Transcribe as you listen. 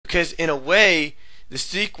because in a way the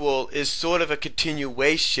sequel is sort of a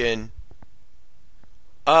continuation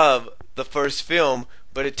of the first film,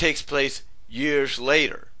 but it takes place years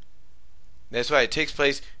later. That's right, it takes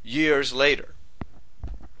place years later.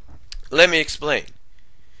 Let me explain.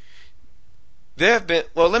 Let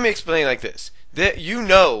me explain like this. You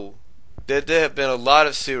know that there have been a lot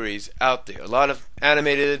of series out there, a lot of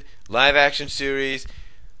animated live action series,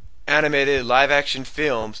 animated live action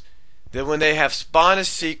films, that when they have spawned a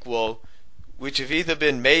sequel, which have either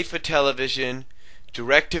been made for television,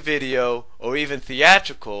 direct to video, or even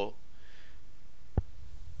theatrical,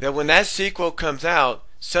 that when that sequel comes out,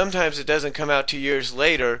 sometimes it doesn't come out 2 years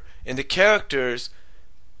later, and the characters,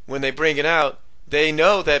 when they bring it out, they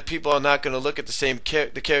know that people are not going to look at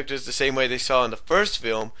the characters the same way they saw in the first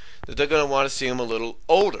film, that they're going to want to see them a little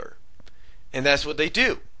older. And that's what they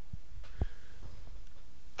do.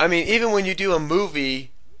 I mean, even when you do a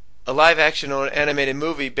movie, a live action or an animated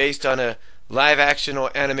movie based on a live action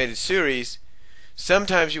or animated series,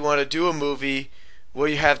 sometimes you want to do a movie where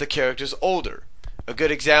you have the characters older. A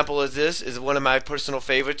good example of this is one of my personal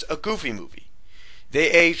favorites, a Goofy movie.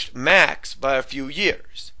 They aged Max by a few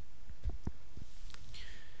years.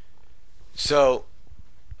 So,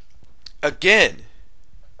 again,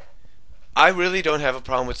 I really don't have a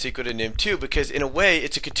problem with Secret of NIMH 2 because in a way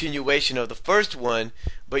it's a continuation of the first one,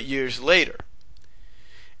 but years later.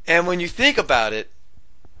 And when you think about it,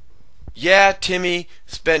 yeah, Timmy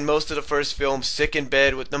spent most of the first film sick in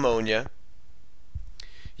bed with pneumonia.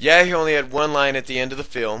 Yeah, he only had one line at the end of the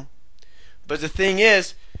film. But the thing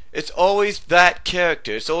is, it's always that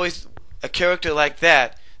character. It's always a character like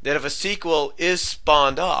that if a sequel is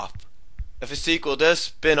spawned off, if a sequel does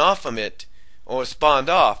spin off from it, or spawned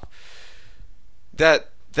off,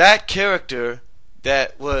 that character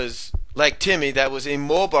that was like Timmy, that was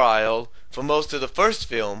immobile for most of the first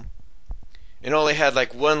film, and only had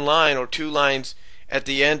like one line or two lines at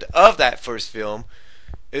the end of that first film,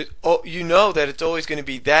 you know that it's always going to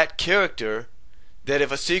be that character that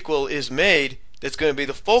if a sequel is made, that's going to be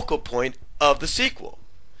the focal point of the sequel.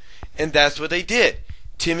 And that's what they did.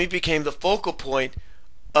 Timmy became the focal point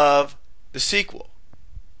of the sequel.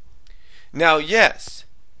 Now, yes,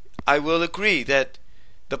 I will agree that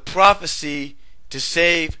the prophecy to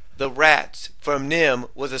save the rats from NIMH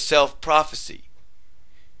was a self-prophecy.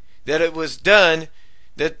 That it was done,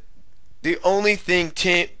 that the only thing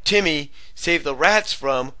Timmy saved the rats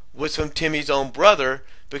from was from Timmy's own brother,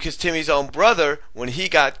 because Timmy's own brother, when he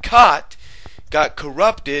got caught, got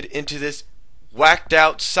corrupted into this whacked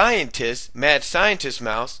out scientist, mad scientist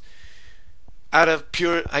mouse, out of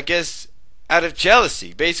pure, I guess, out of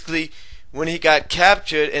jealousy. Basically, when he got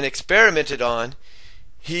captured and experimented on,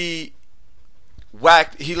 he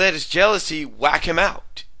let his jealousy whack him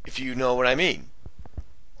out, if you know what I mean.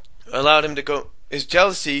 Allowed him to go, his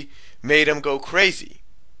jealousy made him go crazy.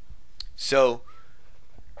 So,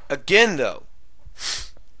 again,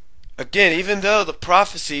 even though the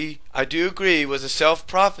prophecy, I do agree, was a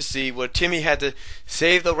self-prophecy where Timmy had to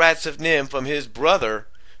save the rats of NIMH from his brother,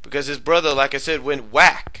 because his brother, like I said, went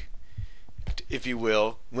whack, if you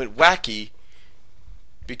will, went wacky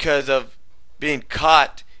because of being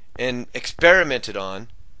caught and experimented on,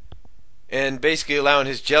 and basically allowing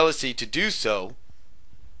his jealousy to do so.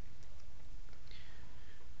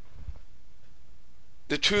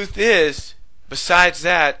 The truth is, besides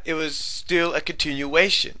that, it was still a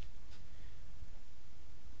continuation.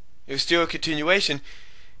 It was still a continuation.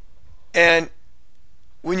 And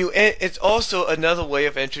it's also another way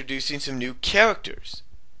of introducing some new characters.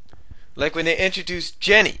 Like when they introduced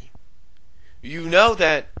Jenny. You know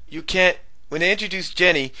that you can't, when they introduced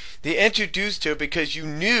Jenny, they introduced her because you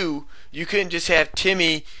knew you couldn't just have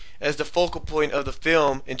Timmy as the focal point of the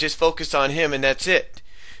film and just focus on him and that's it.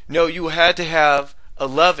 No, you had to have a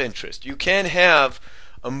love interest. You can't have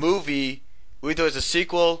a movie, whether it's a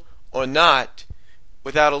sequel or not,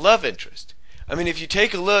 without a love interest. I mean, if you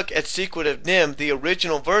take a look at Secret of NIMH, the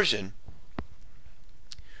original version,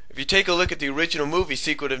 if you take a look at the original movie,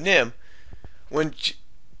 Secret of NIMH, when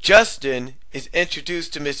Justin is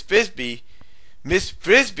introduced to Miss Frisbee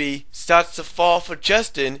starts to fall for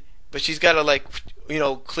Justin, but she's got to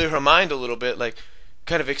clear her mind a little bit,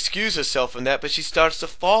 kind of excuse herself from that, but she starts to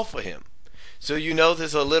fall for him. So you know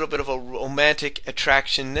there's a little bit of a romantic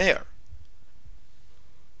attraction there.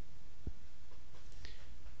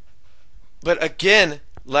 But again,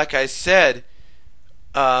 like I said,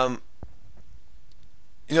 the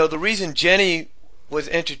reason Jenny was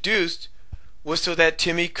introduced was so that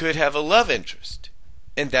Timmy could have a love interest.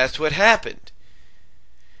 And that's what happened.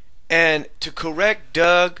 And to correct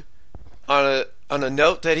Doug on a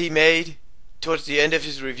note that he made towards the end of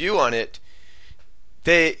his review on it,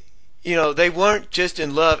 they, they weren't just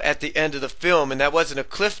in love at the end of the film, and that wasn't a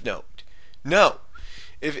cliff note. No,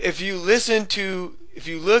 if you listen to, if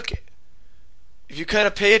you look, if you kind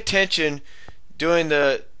of pay attention during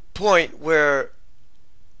the point where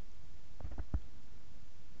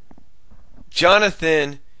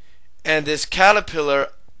Jonathan and this caterpillar,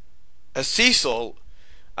 a Cecil,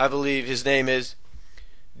 I believe his name is,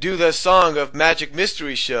 do the song of Magic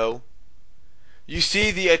Mystery Show, you see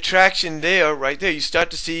the attraction there, right there. You start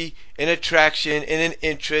to see an attraction and an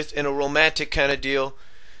interest and a romantic kind of deal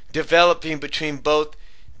developing between both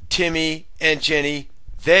Timmy and Jenny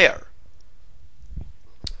there.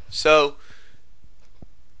 So,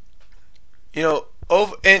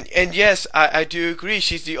 and yes, I do agree,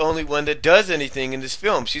 she's the only one that does anything in this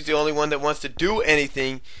film. She's the only one that wants to do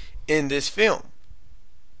anything in this film.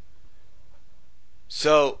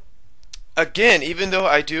 So, again, even though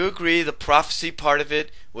I do agree the prophecy part of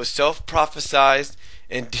it was self-prophesized,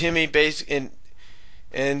 and Timmy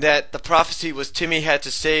and that the prophecy was Timmy had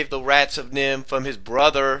to save the rats of Nim from his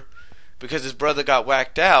brother because his brother got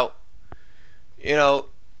whacked out,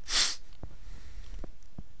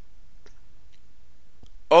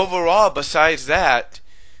 overall, besides that,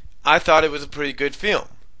 I thought it was a pretty good film.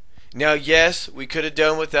 Now, yes, we could have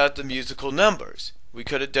done without the musical numbers. We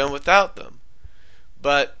could have done without them.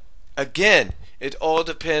 But, again, it all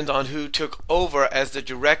depends on who took over as the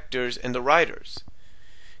directors and the writers.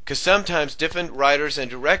 Because sometimes different writers and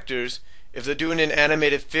directors, if they're doing an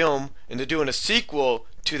animated film and they're doing a sequel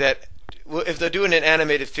to that, well, if they're doing an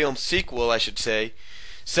animated film sequel, I should say,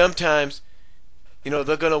 sometimes they're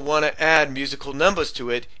going to want to add musical numbers to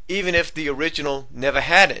it, even if the original never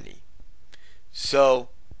had any. So,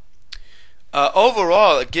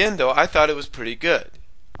 overall, again, though, I thought it was pretty good.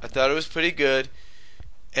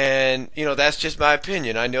 And, that's just my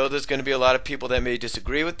opinion. I know there's going to be a lot of people that may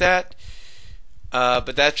disagree with that,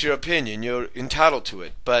 but that's your opinion. You're entitled to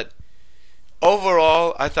it. But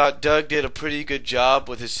overall, I thought Doug did a pretty good job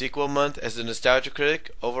with his sequel month as a nostalgia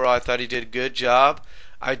critic. Overall, I thought he did a good job.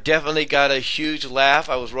 I definitely got a huge laugh.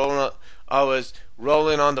 I was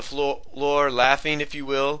rolling on the floor laughing, if you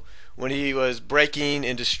will, when he was breaking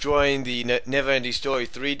and destroying the Neverending Story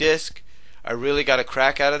 3 disc. I really got a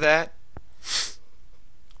crack out of that.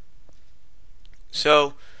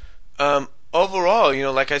 So,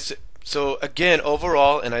 overall, like I said, so again,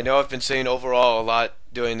 overall, and I know I've been saying overall a lot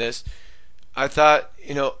doing this, I thought,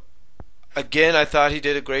 again, I thought he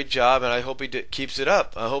did a great job, and I hope he keeps it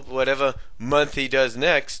up. I hope whatever month he does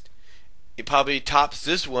next, he probably tops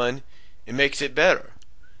this one and makes it better.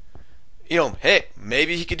 Hey,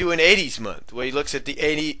 maybe he could do an 80s month where he looks at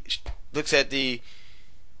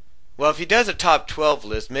well, if he does a top 12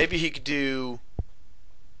 list, maybe he could do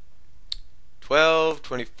 12,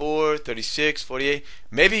 24, 36, 48.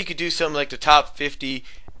 Maybe he could do something like the top 50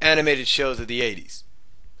 animated shows of the 80s.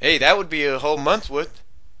 Hey, that would be a whole month's worth.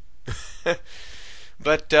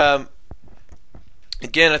 But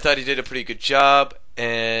again, I thought he did a pretty good job,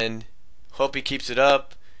 and hope he keeps it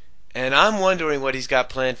up. And I'm wondering what he's got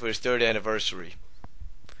planned for his 3rd anniversary.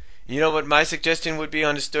 You know what my suggestion would be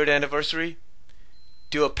on his 3rd anniversary?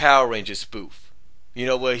 Do a Power Rangers spoof.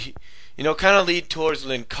 Where he, kind of lead towards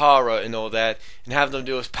Linkara and all that, and have them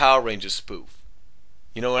do a Power Rangers spoof.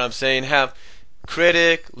 You know what I'm saying? Have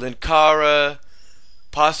Critic, Linkara,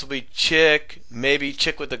 possibly Chick, maybe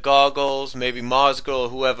Chick with the goggles, maybe Mars Girl or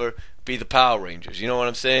whoever be the Power Rangers. You know what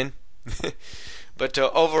I'm saying? But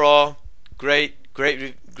overall, great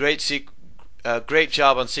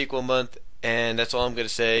job on sequel month, and that's all I'm going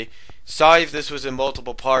to say. Sorry if this was in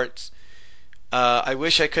multiple parts. I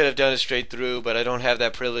wish I could have done it straight through, but I don't have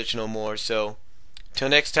that privilege no more. So, till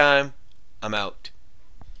next time, I'm out.